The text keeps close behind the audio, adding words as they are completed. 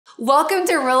Welcome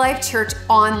to Real Life Church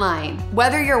Online.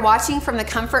 Whether you're watching from the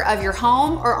comfort of your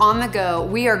home or on the go,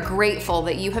 we are grateful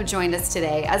that you have joined us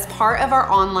today as part of our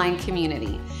online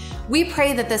community. We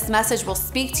pray that this message will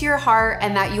speak to your heart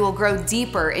and that you will grow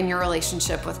deeper in your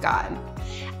relationship with God.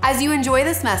 As you enjoy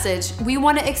this message, we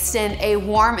want to extend a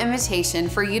warm invitation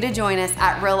for you to join us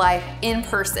at Real Life in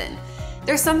person.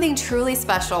 There's something truly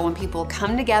special when people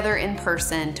come together in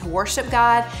person to worship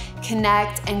God,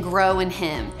 connect, and grow in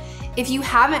Him. If you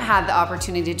haven't had the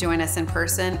opportunity to join us in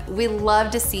person, we'd love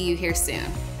to see you here soon.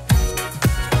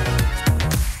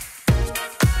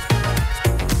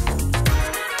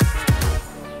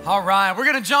 All right, we're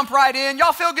gonna jump right in.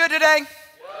 Y'all feel good today?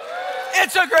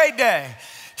 It's a great day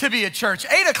to be at church.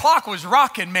 8 o'clock was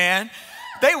rocking, man.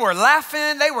 They were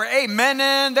laughing, they were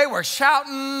amening, they were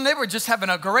shouting, they were just having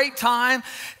a great time,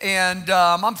 and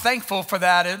I'm thankful for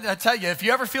that. And I tell you, if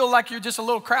you ever feel like you're just a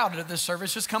little crowded at this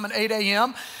service, just come at 8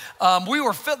 a.m.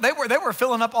 They were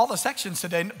filling up all the sections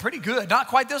today, pretty good. Not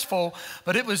quite this full,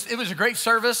 but it was a great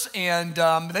service, and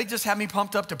they just had me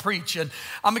pumped up to preach. And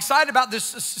I'm excited about this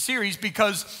series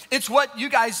because it's what you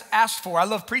guys asked for. I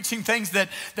love preaching things that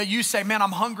you say, man,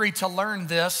 I'm hungry to learn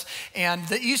this. And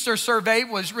the Easter survey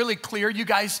was really clear. You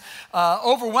guys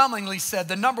overwhelmingly said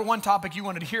the number one topic you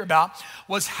wanted to hear about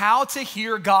was how to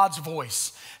hear God's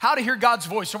voice. How to hear God's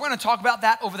voice. So we're going to talk about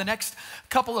that over the next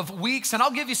couple of weeks, and I'll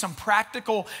give you some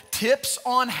practical tips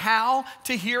on how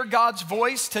to hear God's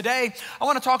voice. Today, I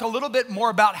want to talk a little bit more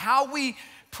about how we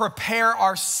prepare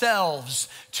ourselves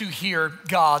to hear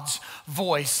God's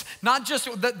voice. Not just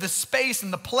the space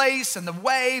and the place and the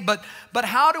way, but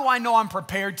how do I know I'm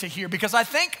prepared to hear? Because I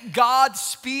think God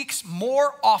speaks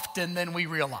more often than we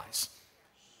realize.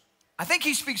 I think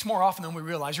He speaks more often than we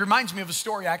realize. It reminds me of a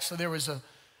story, actually. There was a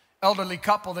elderly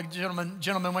couple. The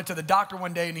gentleman went to the doctor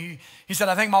one day, and he said,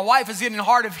 I think my wife is getting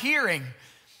hard of hearing.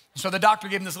 So the doctor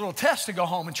gave him this little test to go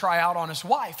home and try out on his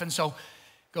wife. And so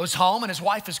goes home, and his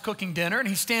wife is cooking dinner, and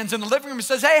he stands in the living room and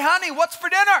says, hey, honey, what's for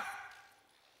dinner?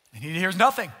 And he hears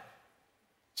nothing.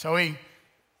 So he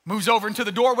moves over into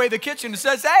the doorway of the kitchen and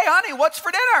says, hey, honey, what's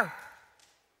for dinner?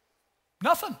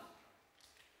 Nothing.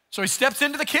 So he steps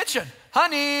into the kitchen.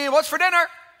 Honey, what's for dinner?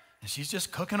 And she's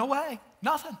just cooking away.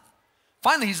 Nothing.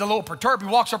 Finally, he's a little perturbed. He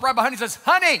walks up right behind her and says,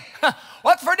 honey,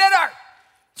 what's for dinner?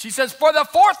 She says, for the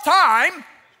fourth time,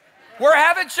 we're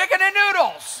having chicken and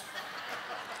noodles.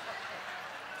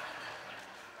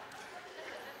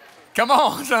 Come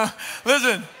on,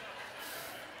 listen.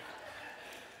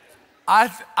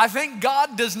 I think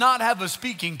God does not have a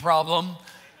speaking problem,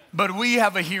 but we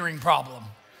have a hearing problem.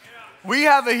 We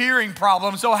have a hearing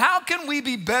problem. So how can we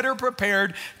be better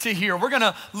prepared to hear? We're going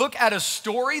to look at a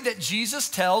story that Jesus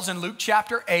tells in Luke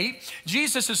chapter 8.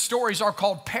 Jesus' stories are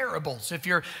called parables. If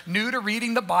you're new to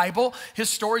reading the Bible,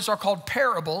 his stories are called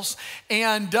parables.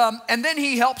 And then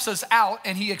he helps us out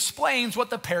and he explains what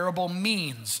the parable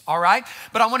means, all right?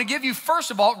 But I want to give you,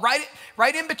 first of all,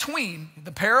 right in between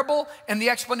the parable and the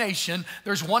explanation,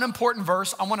 there's one important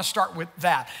verse. I want to start with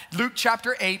that. Luke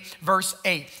chapter 8, verse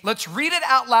 8. Let's read it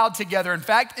out loud together. In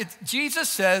fact, Jesus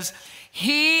says,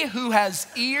 he who has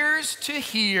ears to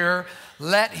hear,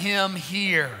 let him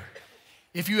hear.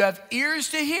 If you have ears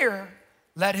to hear,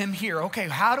 let him hear. Okay,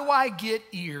 how do I get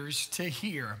ears to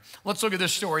hear? Let's look at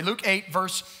this story. Luke 8,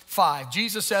 verse 5.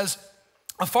 Jesus says,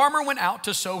 a farmer went out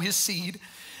to sow his seed,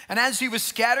 and as he was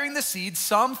scattering the seed,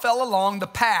 some fell along the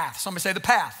path. Somebody say the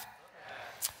path.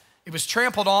 It was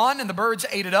trampled on, and the birds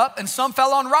ate it up, and some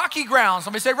fell on rocky ground.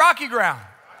 Somebody say rocky ground.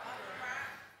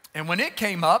 And when it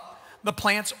came up, the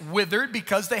plants withered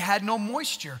because they had no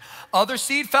moisture. Other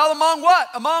seed fell among what?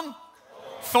 Among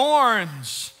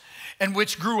thorns, and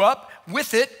which grew up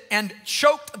with it and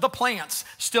choked the plants.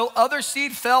 Still other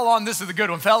seed fell on, this is the good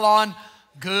one, fell on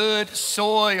good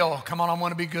soil. Come on, I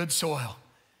want to be good soil.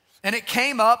 And it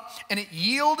came up and it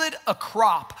yielded a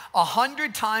crop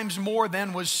 100 times more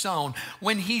than was sown.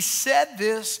 When he said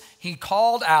this, he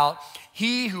called out,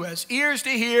 he who has ears to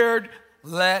hear,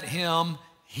 let him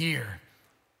hear.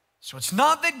 So it's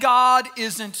not that God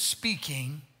isn't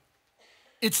speaking,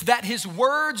 it's that his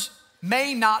words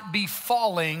may not be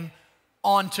falling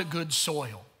onto good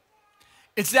soil.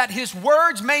 It's that his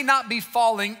words may not be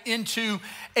falling into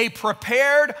a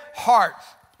prepared heart,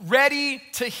 ready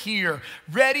to hear,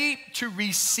 ready to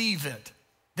receive it.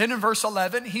 Then in verse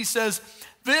 11, he says,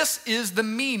 this is the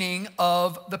meaning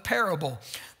of the parable.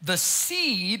 The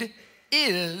seed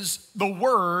is the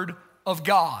word of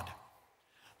God.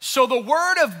 So the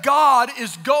word of God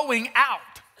is going out.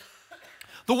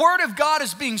 The word of God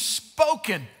is being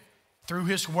spoken through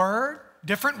his word,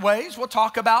 different ways we'll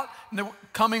talk about in the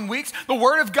coming weeks. The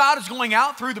Word of God is going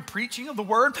out through the preaching of the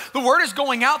Word. The Word is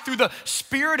going out through the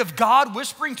Spirit of God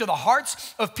whispering to the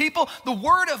hearts of people. The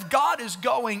Word of God is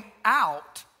going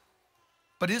out,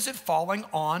 but is it falling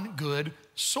on good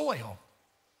soil?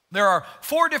 There are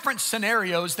 4 different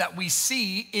scenarios that we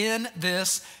see in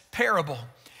this parable,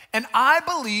 and I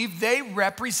believe they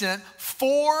represent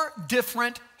 4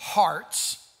 different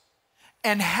hearts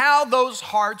and how those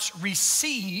hearts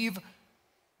receive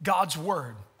God's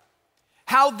word,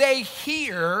 how they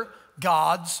hear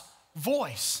God's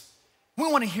voice.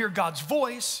 We want to hear God's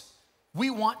voice. We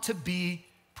want to be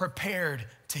prepared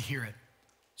to hear it.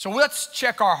 So let's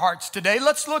check our hearts today.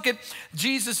 Let's look at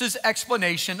Jesus'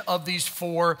 explanation of these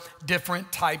 4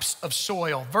 different types of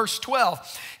soil. Verse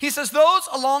 12, he says, those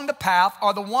along the path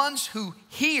are the ones who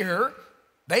hear,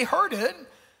 they heard it,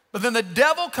 but then the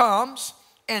devil comes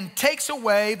and takes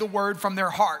away the word from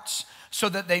their hearts, so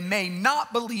that they may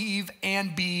not believe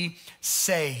and be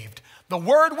saved. The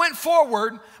word went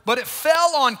forward, but it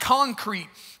fell on concrete.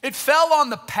 It fell on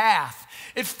the path.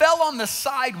 It fell on the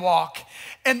sidewalk,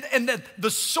 and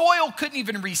the soil couldn't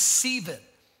even receive it.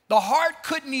 The heart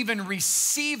couldn't even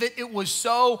receive it. It was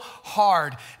so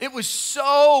hard. It was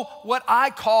so what I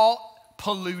call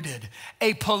polluted,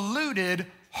 a polluted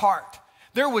heart.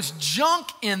 There was junk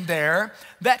in there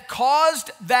that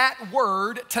caused that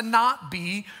word to not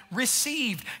be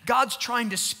received. God's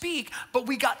trying to speak, but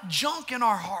we got junk in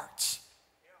our hearts.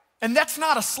 And that's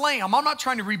not a slam. I'm not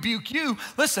trying to rebuke you.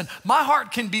 Listen, my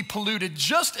heart can be polluted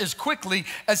just as quickly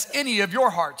as any of your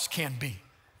hearts can be.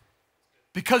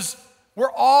 Because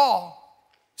we're all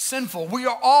sinful. We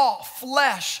are all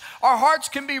flesh. Our hearts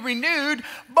can be renewed,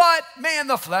 but man,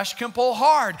 the flesh can pull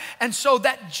hard. And so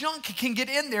that junk can get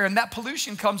in there, and that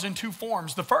pollution comes in 2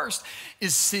 forms. The first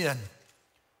is sin.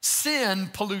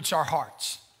 Sin pollutes our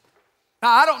hearts.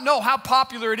 Now, I don't know how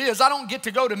popular it is. I don't get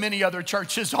to go to many other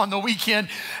churches on the weekend.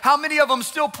 How many of them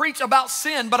still preach about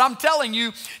sin? But I'm telling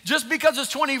you, just because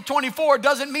it's 2024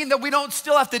 doesn't mean that we don't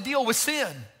still have to deal with sin.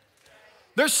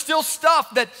 There's still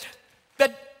stuff that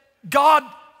God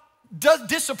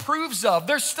disapproves of.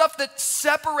 There's stuff that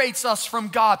separates us from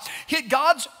God.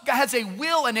 God has a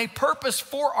will and a purpose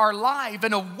for our life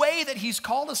and a way that he's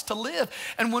called us to live.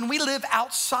 And when we live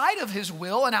outside of his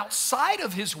will and outside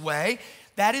of his way,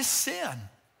 that is sin.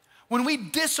 When we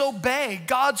disobey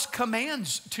God's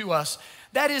commands to us,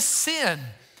 that is sin.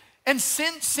 And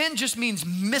sin just means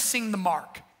missing the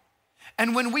mark.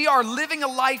 And when we are living a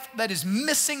life that is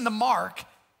missing the mark,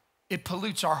 it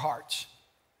pollutes our hearts.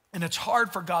 And it's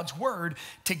hard for God's word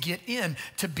to get in,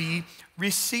 to be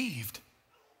received.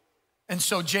 And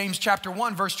so James chapter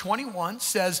 1, verse 21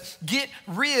 says, get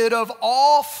rid of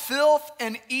all filth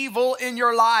and evil in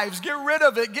your lives. Get rid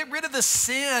of it. Get rid of the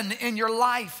sin in your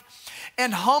life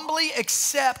and humbly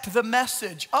accept the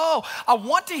message. Oh, I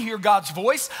want to hear God's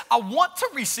voice. I want to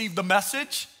receive the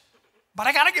message, but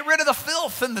I got to get rid of the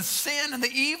filth and the sin and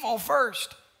the evil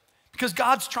first. Because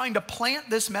God's trying to plant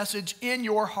this message in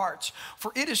your hearts,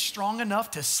 for it is strong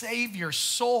enough to save your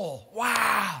soul.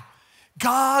 Wow.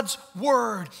 God's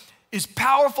word is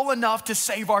powerful enough to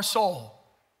save our soul.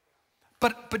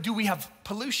 But do we have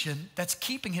pollution that's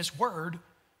keeping his word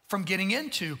from getting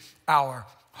into our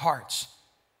hearts?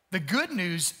 The good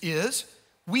news is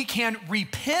we can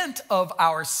repent of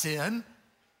our sin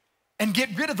and get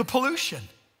rid of the pollution.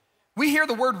 We hear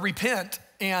the word repent,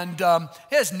 and it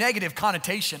has negative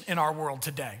connotation in our world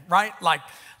today, right? Like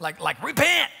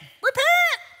repent.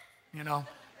 You know,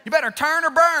 you better turn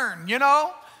or burn. You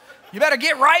know, you better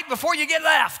get right before you get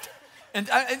left. And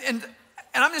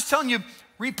I'm just telling you,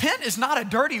 repent is not a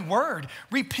dirty word.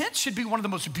 Repent should be one of the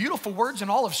most beautiful words in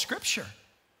all of Scripture.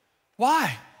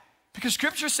 Why? Because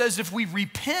Scripture says if we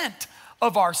repent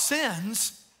of our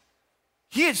sins,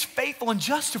 he is faithful and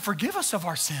just to forgive us of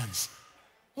our sins.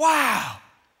 Wow.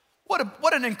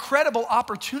 What an incredible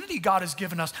opportunity God has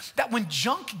given us, that when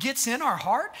junk gets in our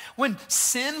heart, when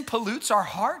sin pollutes our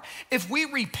heart, if we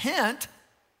repent,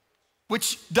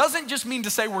 which doesn't just mean to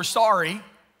say we're sorry.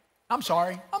 I'm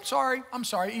sorry.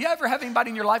 You ever have anybody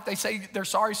in your life, they say they're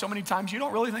sorry so many times, you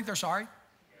don't really think they're sorry?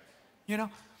 You know?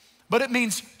 But it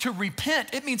means to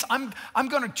repent. It means I'm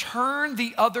going to turn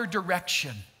the other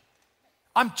direction.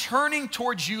 I'm turning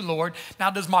towards you, Lord. Now,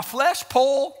 does my flesh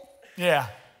pull? Yeah.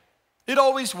 It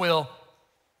always will.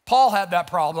 Paul had that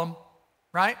problem,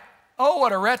 right? Oh,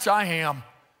 what a wretch I am.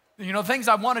 You know, things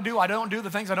I want to do, I don't do. The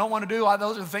things I don't want to do,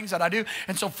 those are the things that I do.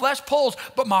 And so flesh pulls,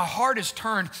 but my heart is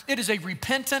turned. It is a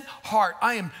repentant heart.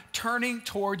 I am turning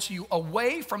towards you,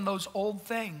 away from those old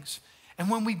things. And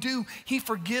when we do, he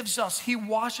forgives us. He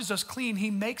washes us clean.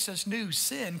 He makes us new.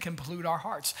 Sin can pollute our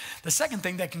hearts. The second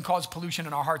thing that can cause pollution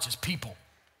in our hearts is people.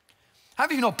 How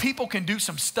many of you know people can do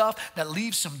some stuff that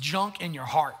leaves some junk in your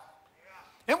heart?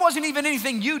 It wasn't even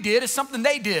anything you did. It's something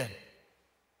they did.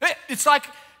 It's like,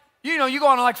 you go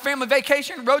on like family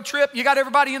vacation, road trip. You got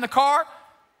everybody in the car,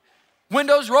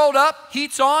 windows rolled up,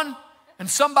 heat's on, and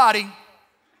somebody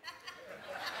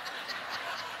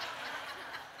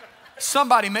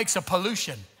makes a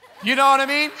pollution. You know what I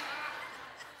mean?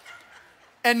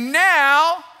 And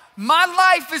now my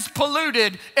life is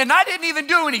polluted and I didn't even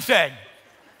do anything.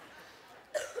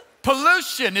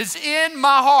 Pollution is in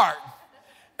my heart.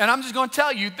 And I'm just going to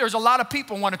tell you, there's a lot of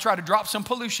people who want to try to drop some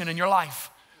pollution in your life.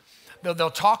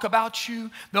 They'll talk about you.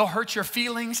 They'll hurt your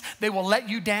feelings. They will let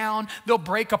you down. They'll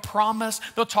break a promise.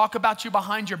 They'll talk about you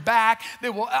behind your back. They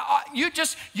will,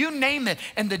 you name it.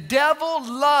 And the devil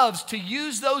loves to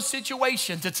use those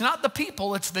situations. It's not the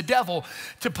people, it's the devil,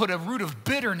 to put a root of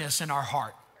bitterness in our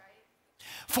heart.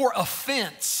 For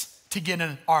offense to get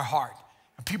in our heart.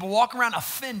 And people walk around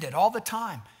offended all the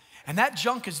time. And that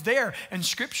junk is there, and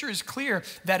scripture is clear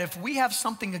that if we have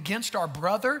something against our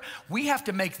brother, we have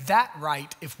to make that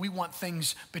right if we want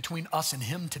things between us and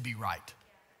him to be right.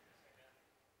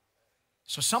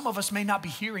 So some of us may not be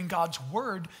hearing God's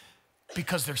word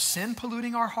because there's sin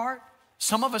polluting our heart.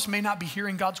 Some of us may not be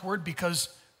hearing God's word because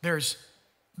there's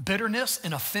bitterness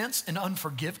and offense and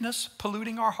unforgiveness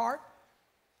polluting our heart.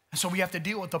 And so we have to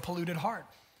deal with the polluted heart.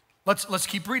 Let's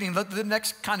keep reading. The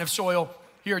next kind of soil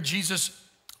here, Jesus.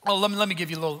 Oh, let me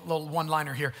give you a little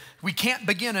one-liner here. We can't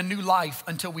begin a new life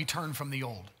until we turn from the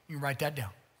old. You can write that down.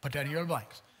 Put that in your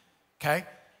blanks. Okay?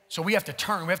 So we have to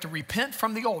turn. We have to repent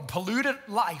from the old, polluted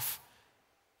life,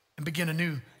 and begin a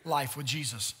new life with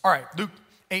Jesus. All right, Luke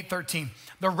 8:13.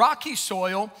 The rocky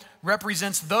soil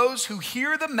represents those who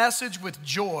hear the message with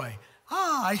joy.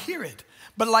 I hear it.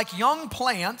 But like young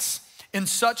plants in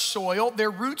such soil,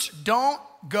 their roots don't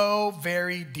go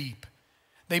very deep.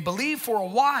 They believe for a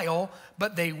while,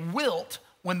 but they wilt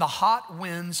when the hot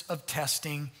winds of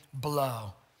testing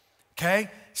blow.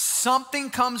 Okay? Something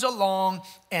comes along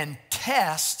and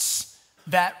tests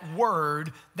that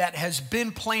word that has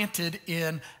been planted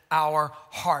in our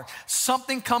heart.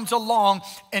 Something comes along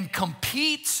and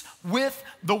competes with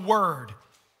the word.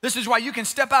 This is why you can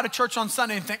step out of church on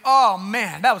Sunday and think, oh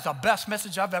man, that was the best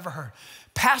message I've ever heard.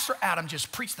 Pastor Adam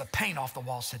just preached the paint off the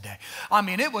walls today. I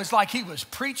mean, it was like he was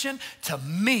preaching to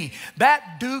me.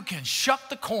 That dude can shuck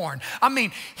the corn. I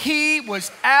mean, he was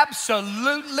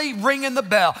absolutely ringing the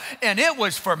bell. And it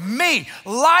was for me,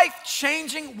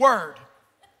 life-changing word.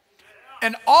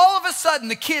 And all of a sudden,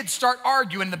 the kids start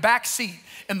arguing in the back seat.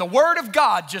 And the word of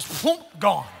God just whoop,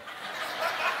 gone.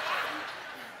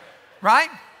 Right?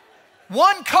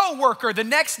 One coworker the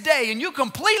next day, and you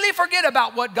completely forget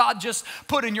about what God just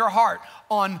put in your heart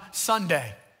on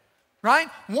Sunday, right?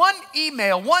 One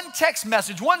email, one text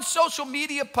message, one social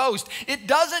media post. It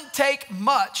doesn't take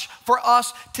much for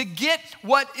us to get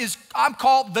what is, I'm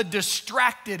called the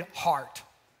distracted heart.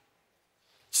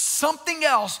 Something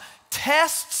else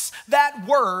tests that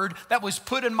word that was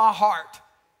put in my heart.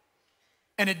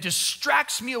 And it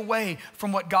distracts me away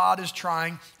from what God is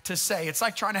trying to say. It's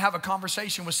like trying to have a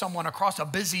conversation with someone across a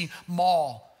busy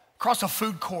mall, across a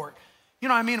food court. You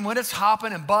know what I mean? When it's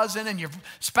hopping and buzzing and your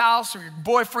spouse or your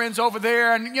boyfriend's over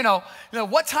there and, you know,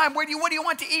 what time, what do you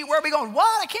want to eat? Where are we going?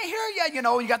 What? I can't hear you. You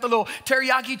know, you got the little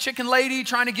teriyaki chicken lady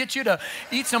trying to get you to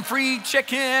eat some free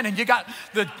chicken, and you got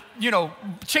the,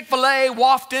 Chick-fil-A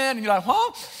wafting, and you're like,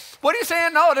 huh? What are you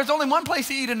saying? No, there's only one place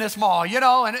to eat in this mall,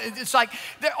 and it's like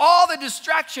all the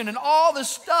distraction and all the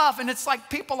stuff, and it's like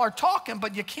people are talking,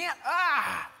 but you can't,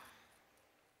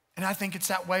 And I think it's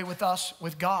that way with us,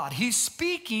 with God. He's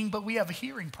speaking, but we have a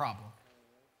hearing problem.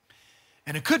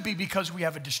 And it could be because we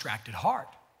have a distracted heart.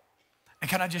 And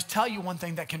can I just tell you one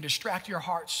thing that can distract your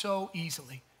heart so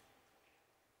easily?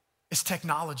 It's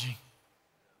technology.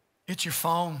 It's your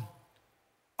phone.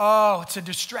 Oh, it's a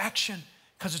distraction.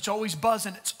 Because it's always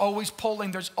buzzing, it's always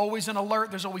pulling, there's always an alert,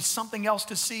 there's always something else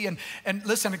to see. And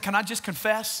listen, can I just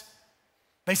confess?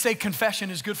 They say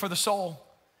confession is good for the soul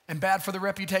and bad for the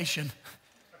reputation.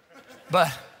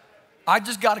 But I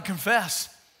just got to confess.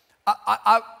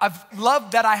 I've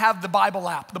loved that I have the Bible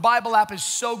app. The Bible app is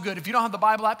so good. If you don't have the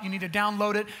Bible app, you need to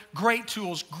download it. Great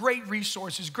tools, great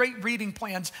resources, great reading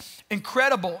plans.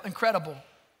 Incredible, incredible.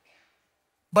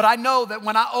 But I know that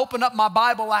when I open up my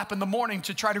Bible app in the morning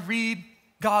to try to read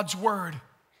God's word,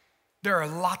 there are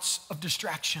lots of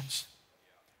distractions.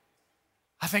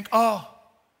 I think,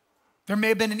 there may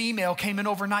have been an email came in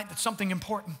overnight that's something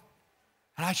important,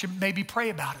 and I should maybe pray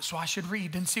about it, so I should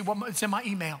read and see what's in my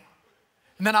email.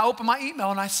 And then I open my email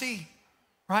and I see,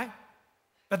 right,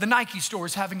 that the Nike store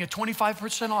is having a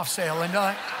 25% off sale. And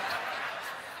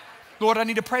Lord, I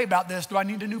need to pray about this. Do I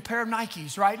need a new pair of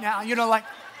Nikes right now? You know, like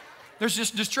there's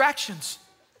just distractions.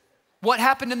 What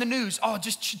happened in the news? Oh,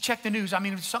 just check the news. I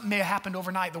mean, something may have happened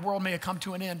overnight. The world may have come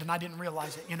to an end and I didn't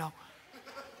realize it, you know.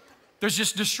 There's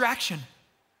just distraction.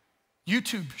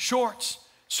 YouTube, shorts,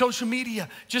 social media,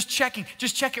 just check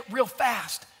it real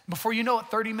fast. Before you know it,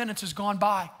 30 minutes has gone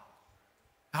by.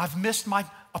 I've missed my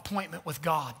appointment with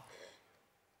God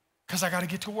because I got to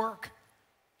get to work,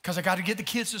 because I got to get the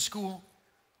kids to school,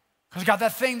 because I got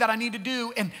that thing that I need to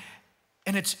do. And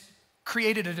it's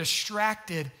created a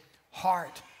distracted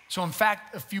heart. So in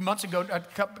fact, a few months ago,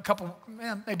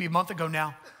 maybe a month ago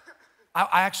now,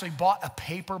 I actually bought a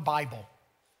paper Bible.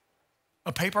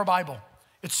 A paper Bible.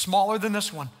 It's smaller than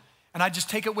this one. And I just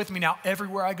take it with me now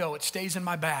everywhere I go. It stays in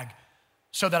my bag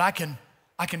so that I can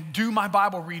do my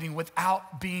Bible reading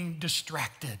without being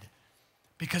distracted,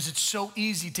 because it's so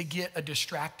easy to get a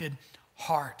distracted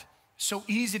heart. So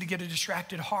easy to get a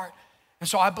distracted heart. And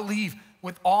so I believe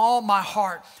with all my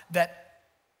heart that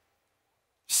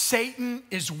Satan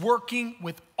is working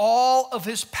with all of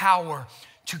his power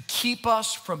to keep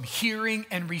us from hearing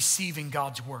and receiving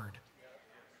God's word.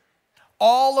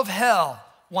 All of hell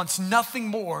wants nothing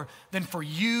more than for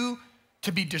you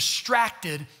to be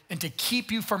distracted and to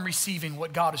keep you from receiving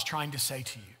what God is trying to say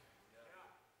to you.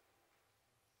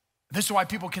 This is why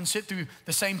people can sit through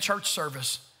the same church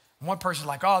service. One person's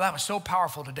like, oh, that was so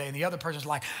powerful today. And the other person's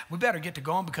like, we better get to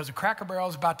going because the Cracker Barrel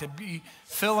is about to be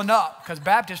filling up because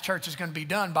Baptist church is going to be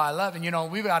done by 11. You know,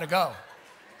 we got to go.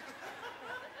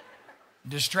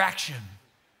 Distraction.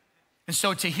 And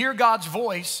so to hear God's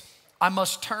voice, I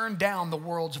must turn down the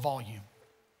world's volume.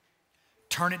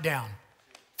 Turn it down.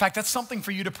 In fact, that's something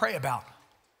for you to pray about.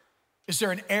 Is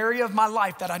there an area of my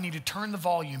life that I need to turn the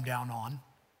volume down on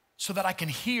so that I can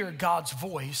hear God's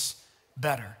voice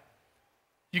better?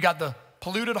 You got the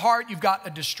polluted heart, you've got a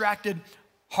distracted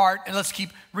heart, and let's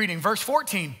keep reading. Verse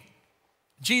 14,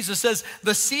 Jesus says,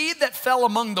 the seed that fell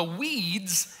among the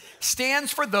weeds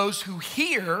stands for those who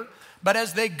hear, but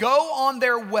as they go on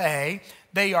their way,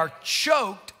 they are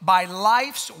choked by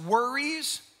life's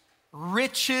worries,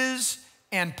 riches,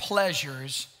 and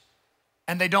pleasures,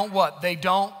 and they don't what? They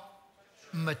don't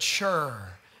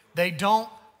mature. They don't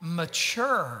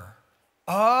mature.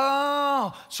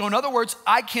 Oh, so in other words,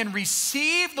 I can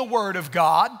receive the word of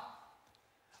God,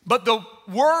 but the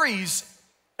worries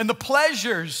and the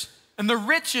pleasures and the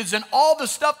riches and all the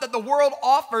stuff that the world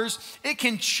offers, it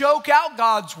can choke out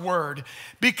God's word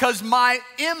because my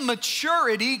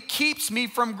immaturity keeps me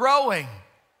from growing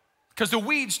because the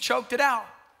weeds choked it out.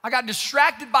 I got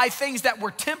distracted by things that were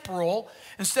temporal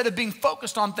instead of being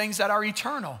focused on things that are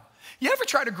eternal. You ever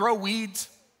try to grow weeds?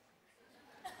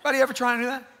 Anybody ever try to do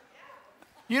that?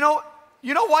 You know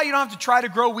why you don't have to try to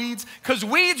grow weeds? Because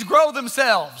weeds grow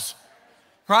themselves,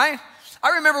 right?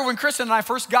 I remember when Kristen and I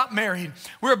first got married,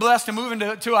 we were blessed to move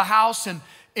into a house and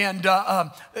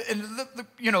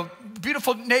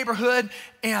beautiful neighborhood.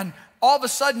 And all of a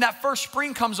sudden that first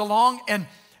spring comes along and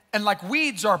like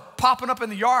weeds are popping up in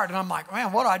the yard. And I'm like,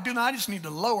 man, what do I do now? I just need to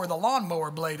lower the lawnmower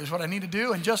blade is what I need to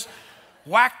do and just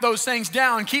whack those things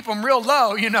down, keep them real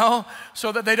low,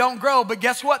 so that they don't grow. But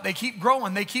guess what? They keep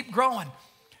growing. They keep growing.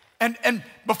 And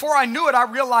before I knew it, I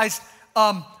realized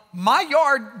my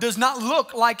yard does not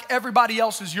look like everybody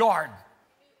else's yard.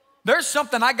 There's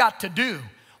something I got to do.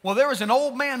 Well, there was an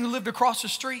old man who lived across the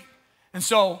street. And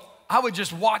so I would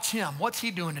just watch him. What's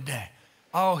he doing today?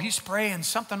 Oh, he's spraying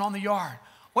something on the yard.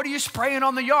 What are you spraying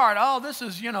on the yard? Oh, this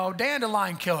is,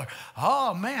 dandelion killer.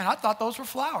 Oh, man, I thought those were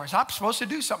flowers. I'm supposed to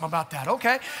do something about that.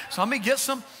 Okay, so let me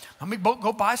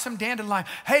go buy some dandelion.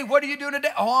 Hey, what are you doing today?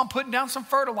 Oh, I'm putting down some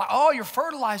fertilizer. Oh, you're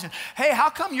fertilizing. Hey, how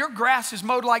come your grass is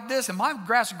mowed like this and my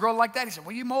grass is grown like that? He said,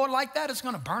 well, you mow it like that, it's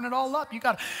going to burn it all up. You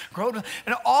got to grow it.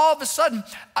 And all of a sudden,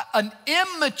 an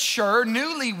immature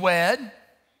newlywed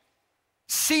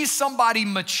sees somebody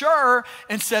mature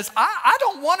and says, I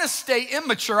don't want to stay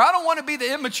immature. I don't want to be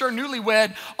the immature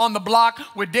newlywed on the block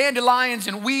with dandelions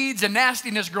and weeds and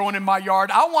nastiness growing in my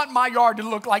yard. I want my yard to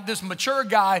look like this mature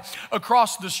guy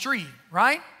across the street,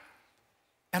 right?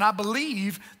 And I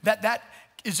believe that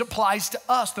applies to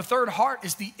us. The third heart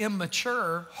is the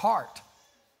immature heart.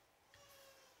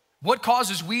 What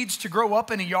causes weeds to grow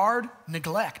up in a yard?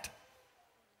 Neglect.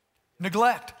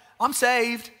 Neglect. I'm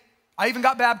saved. I even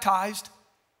got baptized.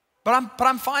 But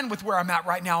I'm fine with where I'm at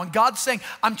right now. And God's saying,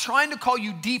 I'm trying to call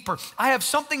you deeper. I have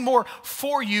something more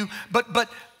for you, but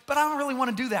I don't really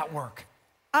want to do that work.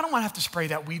 I don't want to have to spray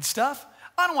that weed stuff.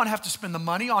 I don't want to have to spend the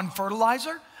money on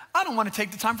fertilizer. I don't want to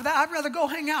take the time for that. I'd rather go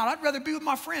hang out. I'd rather be with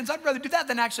my friends. I'd rather do that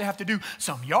than actually have to do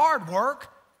some yard work.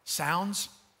 Sounds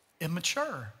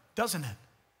immature, doesn't it?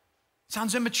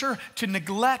 Sounds immature to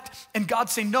neglect. And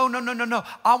God's saying, no.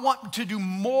 I want to do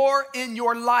more in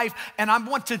your life. And I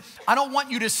don't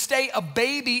want you to stay a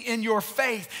baby in your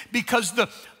faith, because the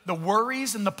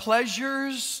worries and the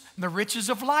pleasures and the riches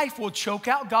of life will choke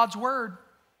out God's word.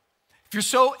 If you're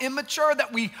so immature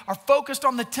that we are focused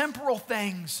on the temporal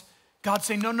things, God's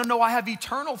saying, no, I have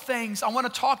eternal things. I want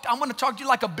to talk to you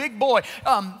like a big boy.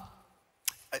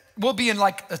 We'll be in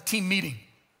like a team meeting.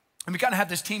 And we kind of have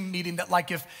this team meeting that,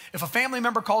 like, if a family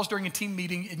member calls during a team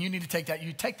meeting and you need to take that,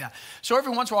 you take that. So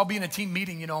every once in a while I'll be in a team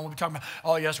meeting, and we'll be talking about,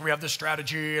 oh yes, we have this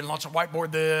strategy and let's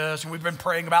whiteboard this, and we've been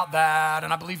praying about that,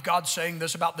 and I believe God's saying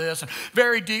this about this, and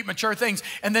very deep, mature things.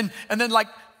 And then like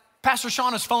Pastor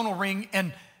Shauna's phone will ring,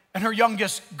 and her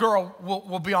youngest girl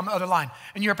will be on the other line.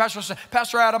 And you hear Pastor say,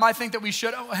 Pastor Adam, I think that we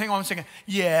should, hang on a second.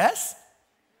 Yes?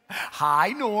 Hi,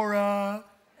 Nora.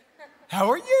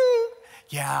 How are you?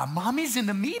 Yeah, mommy's in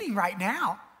the meeting right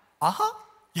now.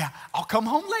 Yeah, I'll come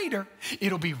home later.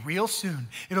 It'll be real soon.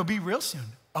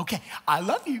 Okay, I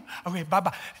love you. Okay,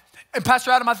 bye-bye. And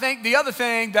Pastor Adam, I think the other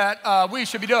thing that we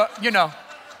should be doing, you know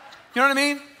what I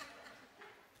mean?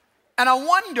 And I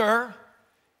wonder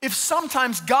if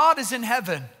sometimes God is in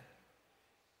heaven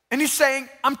and he's saying,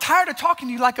 I'm tired of talking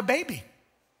to you like a baby.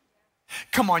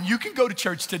 Come on, you can go to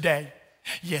church today.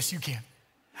 Yes, you can.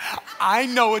 I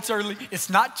know it's early. It's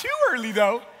not too early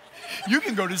though. You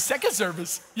can go to second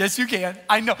service. Yes, you can.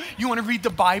 I know. You want to read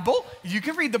the Bible? You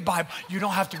can read the Bible. You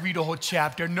don't have to read a whole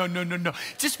chapter. No.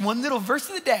 Just one little verse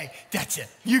of the day. That's it.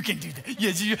 You can do that.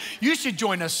 Yes, you should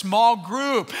join a small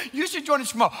group.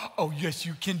 Oh, yes,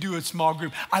 you can do a small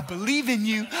group. I believe in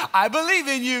you.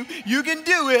 You can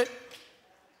do it.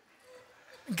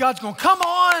 God's going, come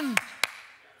on.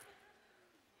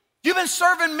 You've been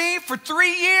serving me for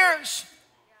 3 years.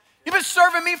 You've been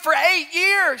serving me for 8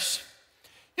 years.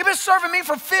 You've been serving me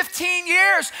for 15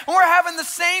 years, and we're having the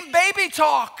same baby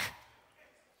talk.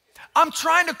 I'm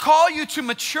trying to call you to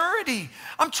maturity.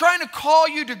 I'm trying to call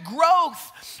you to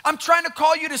growth. I'm trying to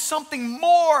call you to something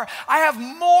more. I have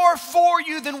more for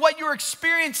you than what you're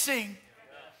experiencing.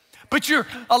 But you're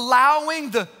allowing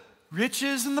the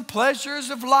riches and the pleasures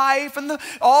of life and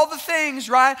all the things,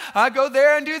 right? I go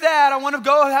there and do that. I want to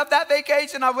go have that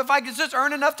vacation. If I could just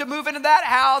earn enough to move into that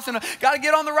house, and I got to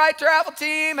get on the right travel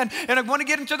team, and I want to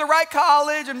get into the right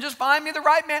college, and just find me the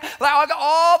right man. Like, I got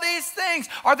all these things.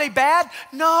 Are they bad?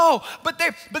 No, but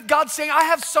God's saying, I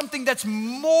have something that's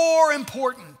more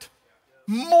important,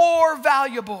 more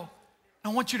valuable. I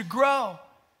want you to grow.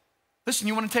 Listen,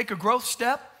 you want to take a growth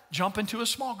step? Jump into a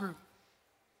small group.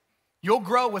 You'll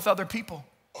grow with other people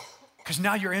because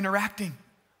now you're interacting.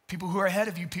 People who are ahead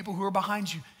of you, people who are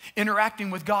behind you,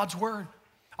 interacting with God's word.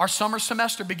 Our summer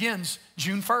semester begins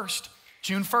June 1st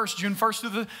through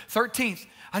the 13th.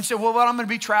 I said, well, I'm going to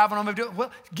be traveling. I'm going to do it.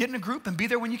 Well, get in a group and be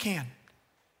there when you can.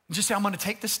 And just say, I'm going to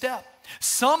take the step.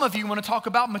 Some of you want to talk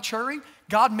about maturing.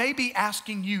 God may be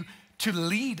asking you to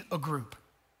lead a group.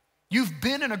 You've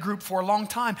been in a group for a long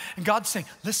time, and God's saying,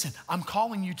 listen, I'm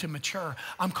calling you to mature.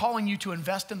 I'm calling you to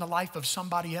invest in the life of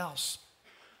somebody else.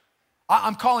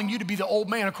 I'm calling you to be the old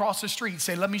man across the street.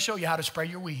 Say, let me show you how to spray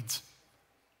your weeds.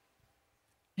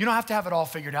 You don't have to have it all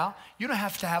figured out. You don't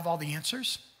have to have all the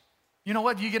answers. You know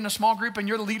what? You get in a small group and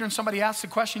you're the leader and somebody asks a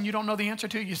question you don't know the answer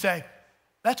to. You say,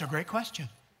 that's a great question.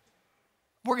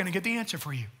 We're going to get the answer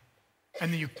for you.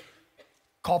 And then you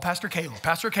call Pastor Caleb.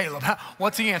 Pastor Caleb,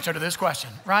 what's the answer to this question,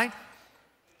 right?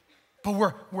 But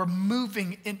we're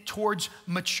moving towards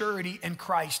maturity in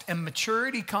Christ. And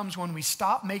maturity comes when we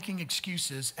stop making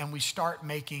excuses and we start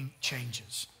making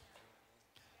changes.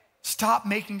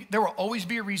 There will always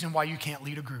be a reason why you can't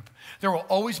lead a group. There will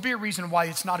always be a reason why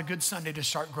it's not a good Sunday to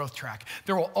start Growth Track.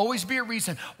 There will always be a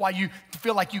reason why you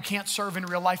feel like you can't serve in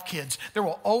real life kids. There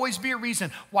will always be a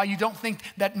reason why you don't think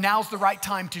that now's the right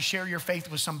time to share your faith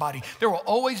with somebody. There will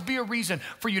always be a reason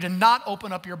for you to not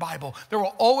open up your Bible. There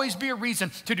will always be a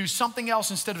reason to do something else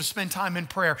instead of spend time in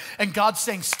prayer. And God's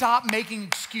saying, stop making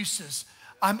excuses.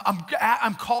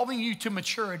 I'm calling you to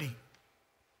maturity.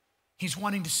 He's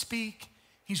wanting to speak.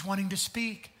 He's wanting to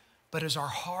speak, but is our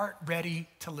heart ready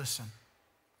to listen?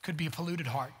 Could be a polluted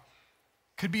heart.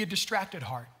 Could be a distracted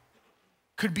heart.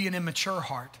 Could be an immature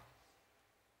heart.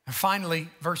 And finally,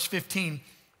 verse 15,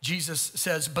 Jesus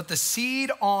says, but the seed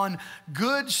on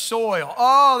good soil.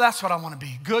 Oh, that's what I want to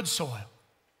be, good soil.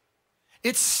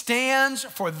 It stands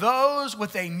for those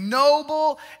with a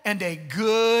noble and a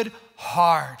good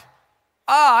heart.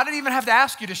 I didn't even have to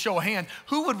ask you to show a hand.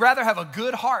 Who would rather have a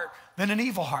good heart than an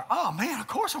evil heart? Oh man, of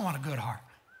course I want a good heart.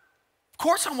 Of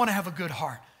course I want to have a good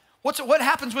heart. What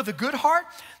happens with a good heart?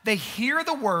 They hear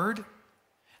the word,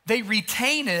 they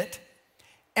retain it,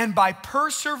 and by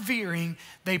persevering,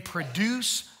 they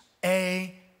produce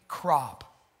a crop.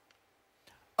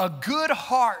 A good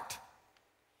heart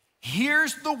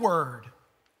hears the word,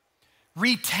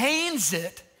 retains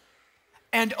it,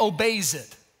 and obeys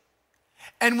it.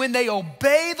 And when they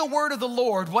obey the word of the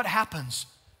Lord, what happens?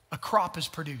 A crop is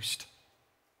produced.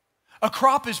 A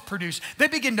crop is produced. They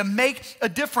begin to make a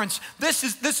difference.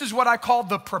 This is what I call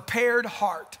the prepared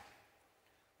heart.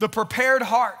 The prepared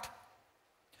heart.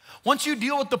 Once you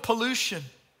deal with the pollution,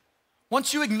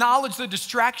 once you acknowledge the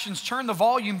distractions, turn the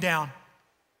volume down.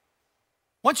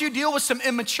 Once you deal with some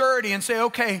immaturity and say,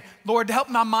 okay, Lord, help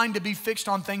my mind to be fixed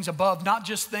on things above, not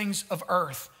just things of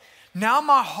earth. Now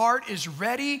my heart is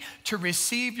ready to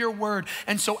receive your word.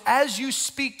 And so as you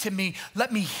speak to me,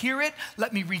 let me hear it,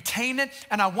 let me retain it,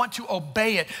 and I want to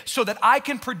obey it so that I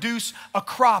can produce a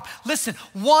crop. Listen,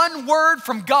 one word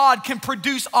from God can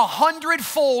produce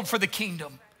 100-fold for the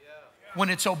kingdom when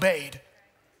it's obeyed.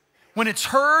 When it's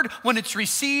heard, when it's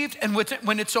received, and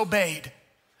when it's obeyed.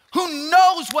 Who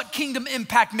knows what kingdom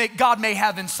impact God may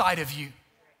have inside of you?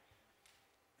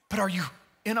 But are you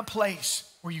in a place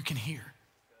where you can hear?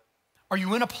 Are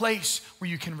you in a place where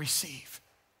you can receive?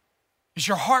 Is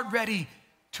your heart ready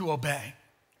to obey?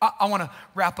 I want to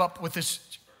wrap up with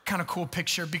this kind of cool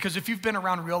picture, because if you've been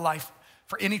around real life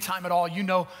for any time at all, you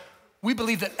know we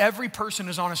believe that every person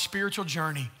is on a spiritual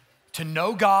journey to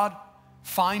know God,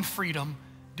 find freedom,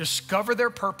 discover their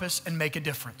purpose, and make a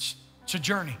difference. It's a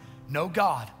journey. Know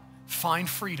God, find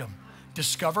freedom,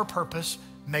 discover purpose,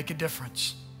 make a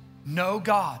difference. Know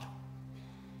God.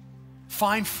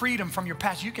 Find freedom from your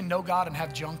past. You can know God and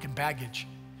have junk and baggage.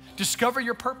 Discover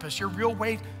your purpose, your real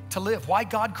way to live, why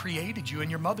God created you in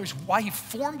your why he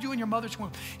formed you in your mother's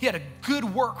womb. He had a good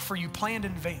work for you planned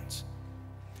in advance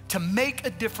to make a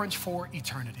difference for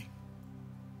eternity.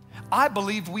 I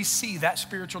believe we see that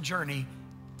spiritual journey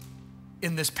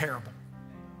in this parable.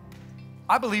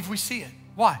 I believe we see it.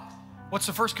 Why? What's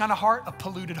the first kind of heart? A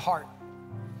polluted heart.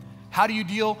 How do you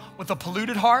deal with a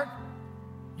polluted heart?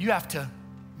 You have to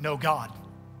know God.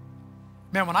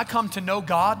 Man, when I come to know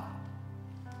God,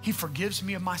 he forgives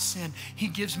me of my sin. He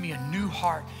gives me a new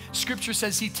heart. Scripture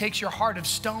says he takes your heart of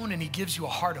stone and he gives you a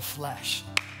heart of flesh.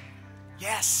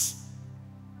 Yes.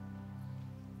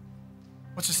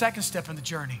 What's the second step in the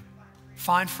journey?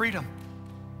 Find freedom.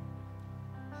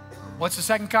 What's the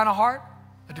second kind of heart?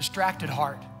 A distracted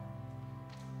heart.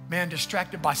 Man,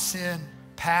 distracted by sin,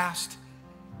 past,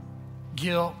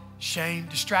 guilt, shame,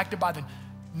 distracted by the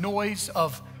noise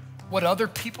of what other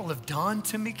people have done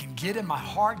to me can get in my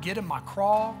heart, get in my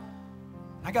crawl.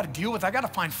 I got to deal with it. I got to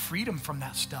find freedom from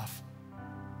that stuff.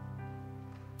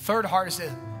 Third heart is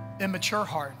an immature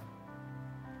heart.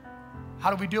 How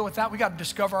do we deal with that? We got to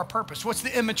discover our purpose. What's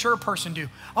the immature person do?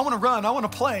 I want to run. I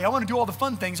want to play. I want to do all the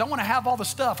fun things. I want to have all the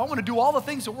stuff. I want to do all the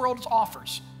things the world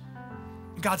offers.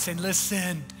 And God's saying,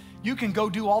 listen, you can go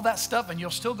do all that stuff and you'll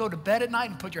still go to bed at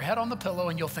night and put your head on the pillow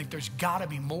and you'll think there's got to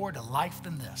be more to life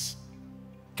than this.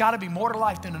 Got to be more to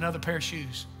life than another pair of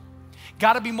shoes.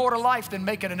 Got to be more to life than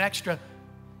making an extra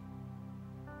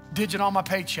digit on my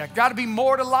paycheck. Got to be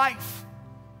more to life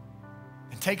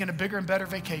than taking a bigger and better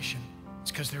vacation.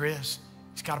 It's because there is.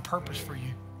 He's got a purpose for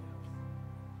you.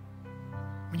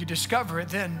 When you discover it,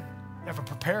 then you have a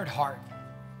prepared heart.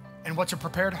 And what's a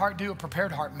prepared heart do? A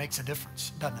prepared heart makes a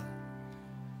difference, doesn't it?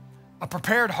 A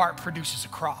prepared heart produces a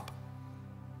crop.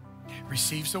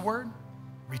 Receives the word,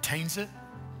 retains it,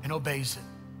 and obeys it.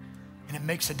 And it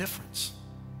makes a difference.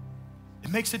 It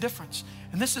makes a difference.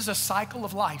 And this is a cycle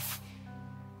of life.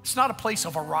 It's not a place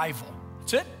of arrival.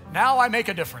 That's it. Now I make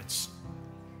a difference.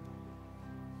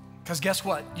 Because guess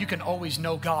what? You can always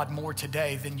know God more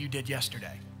today than you did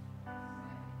yesterday.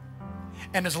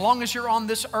 And as long as you're on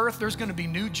this earth, there's going to be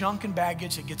new junk and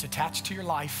baggage that gets attached to your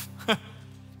life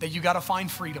that you got to find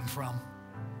freedom from.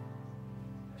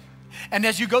 And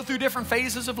as you go through different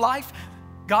phases of life,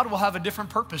 God will have a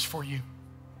different purpose for you.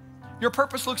 Your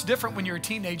purpose looks different when you're a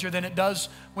teenager than it does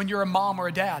when you're a mom or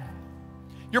a dad.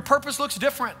 Your purpose looks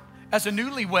different as a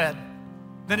newlywed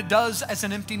than it does as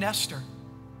an empty nester.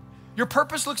 Your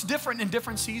purpose looks different in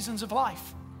different seasons of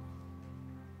life.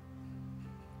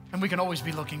 And we can always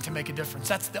be looking to make a difference.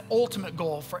 That's the ultimate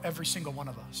goal for every single one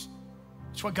of us.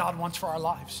 It's what God wants for our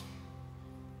lives.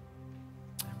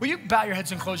 Will you bow your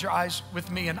heads and close your eyes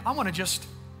with me? And I want to just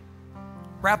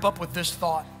wrap up with this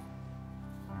thought.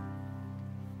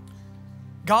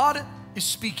 God is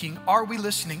speaking. Are we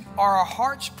listening? Are our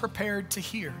hearts prepared to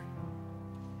hear?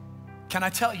 Can I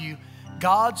tell you,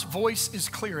 God's voice is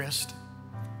clearest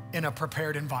in a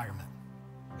prepared environment.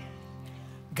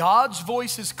 God's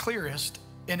voice is clearest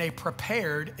in a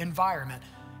prepared environment.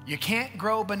 You can't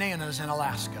grow bananas in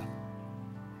Alaska.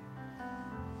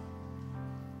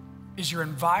 Is your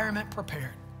environment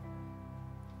prepared?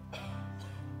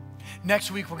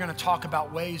 Next week, we're going to talk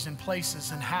about ways and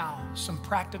places and how, some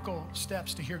practical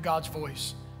steps to hear God's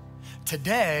voice.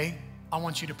 Today, I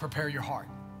want you to prepare your heart.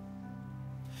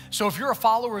 So if you're a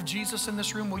follower of Jesus in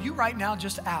this room, will you right now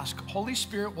just ask, Holy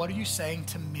Spirit, what are you saying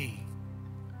to me?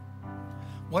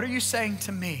 What are you saying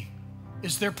to me?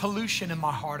 Is there pollution in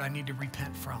my heart I need to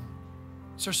repent from?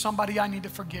 Is there somebody I need to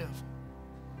forgive?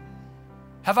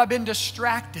 Have I been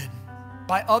distracted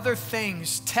by other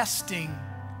things testing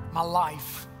my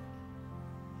life?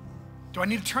 Do I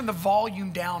need to turn the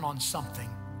volume down on something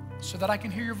so that I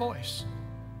can hear your voice?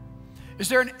 Is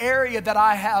there an area that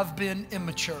I have been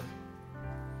immature?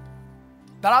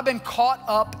 That I've been caught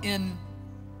up in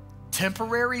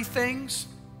temporary things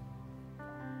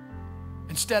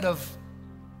instead of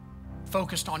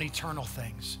focused on eternal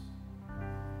things?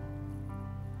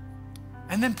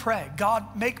 And then pray,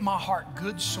 God, make my heart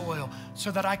good soil so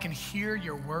that I can hear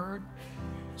your word,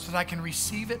 so that I can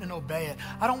receive it and obey it.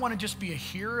 I don't want to just be a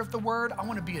hearer of the word. I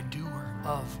want to be a doer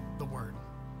of the word.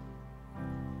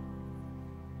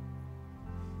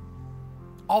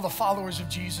 All the followers of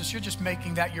Jesus, you're just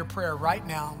making that your prayer right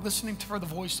now, listening for the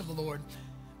voice of the Lord.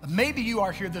 Maybe you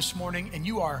are here this morning and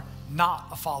you are not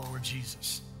a follower of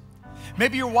Jesus.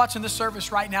 Maybe you're watching this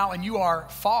service right now and you are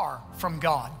far from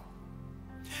God.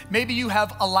 Maybe you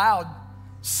have allowed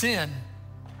sin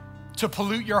to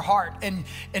pollute your heart. And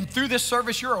through this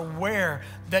service, you're aware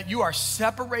that you are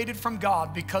separated from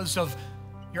God because of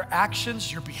your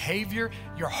actions, your behavior.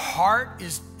 Your heart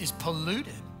is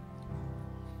polluted.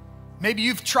 Maybe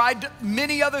you've tried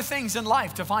many other things in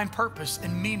life to find purpose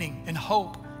and meaning and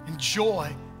hope and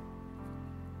joy.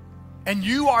 And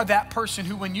you are that person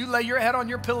who, when you lay your head on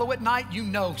your pillow at night, you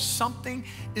know something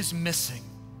is missing.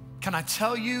 Can I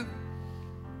tell you,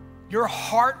 your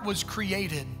heart was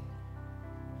created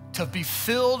to be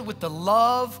filled with the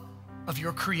love of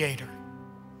your Creator,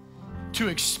 to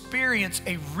experience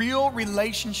a real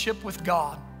relationship with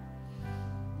God.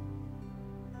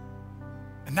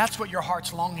 And that's what your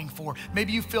heart's longing for.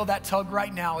 Maybe you feel that tug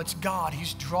right now. It's God.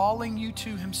 He's drawing you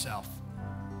to himself.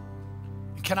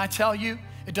 And can I tell you,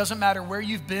 it doesn't matter where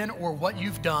you've been or what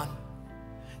you've done.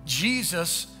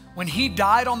 Jesus, when he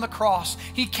died on the cross,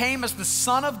 he came as the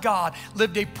Son of God,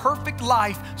 lived a perfect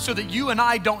life so that you and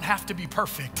I don't have to be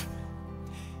perfect.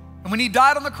 And when he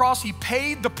died on the cross, he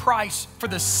paid the price for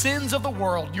the sins of the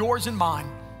world, yours and mine,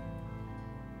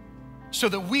 so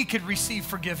that we could receive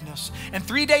forgiveness. And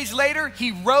 3 days later,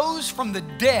 he rose from the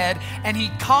dead and he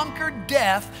conquered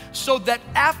death so that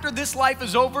after this life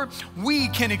is over, we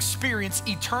can experience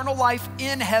eternal life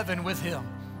in heaven with him.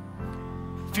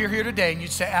 If you're here today and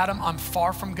you'd say, Adam, I'm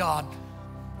far from God,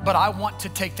 but I want to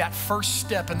take that first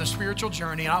step in the spiritual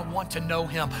journey and I want to know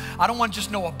him. I don't want to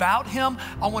just know about him,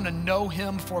 I want to know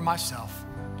him for myself.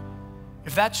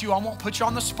 If that's you, I won't put you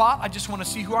on the spot. I just want to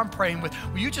see who I'm praying with.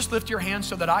 Will you just lift your hand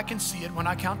so that I can see it when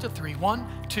I count to 3? 1,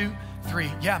 2,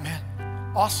 3. Yeah,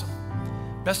 man. Awesome.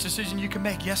 Best decision you can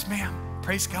make. Yes, ma'am.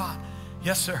 Praise God.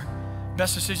 Yes, sir.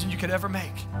 Best decision you could ever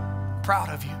make. Proud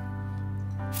of you.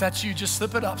 If that's you, just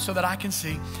slip it up so that I can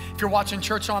see. If you're watching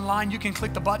church online, you can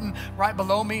click the button right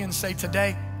below me and say,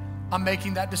 today, I'm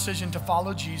making that decision to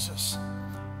follow Jesus.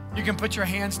 You can put your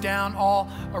hands down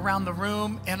all around the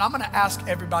room, and I'm gonna ask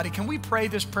everybody, can we pray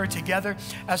this prayer together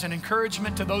as an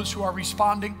encouragement to those who are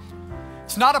responding?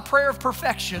 It's not a prayer of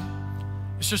perfection,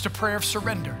 it's just a prayer of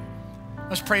surrender.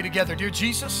 Let's pray together. Dear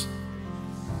Jesus,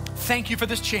 thank you for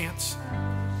this chance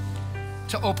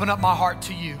to open up my heart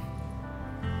to you.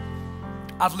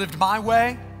 I've lived my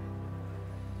way,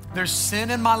 there's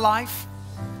sin in my life,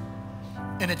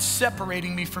 and it's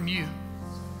separating me from you.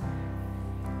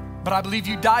 But I believe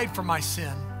you died for my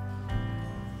sin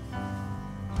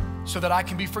so that I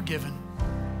can be forgiven.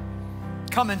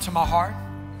 Come into my heart,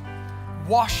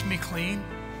 wash me clean,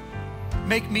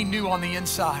 make me new on the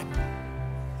inside.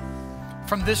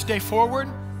 From this day forward,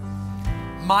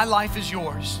 my life is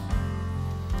yours.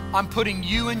 I'm putting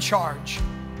you in charge.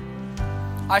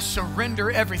 I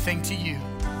surrender everything to you.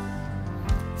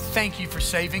 Thank you for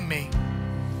saving me.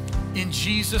 In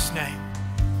Jesus' name,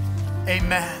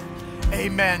 amen.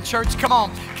 Amen. Church, come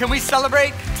on. Can we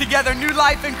celebrate together new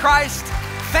life in Christ?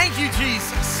 Thank you,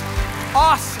 Jesus.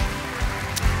 Awesome.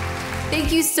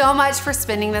 Thank you so much for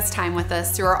spending this time with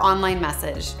us through our online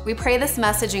message. We pray this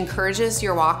message encourages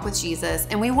your walk with Jesus,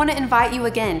 and we want to invite you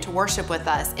again to worship with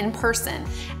us in person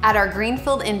at our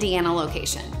Greenfield, Indiana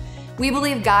location. We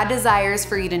believe God desires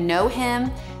for you to know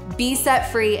him, Be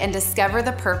set free and discover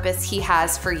the purpose He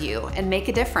has for you and make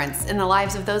a difference in the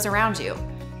lives of those around you.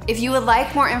 If you would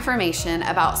like more information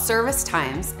about service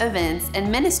times, events,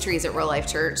 and ministries at Real Life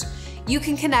Church, you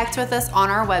can connect with us on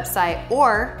our website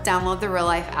or download the Real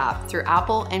Life app through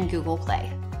Apple and Google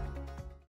Play.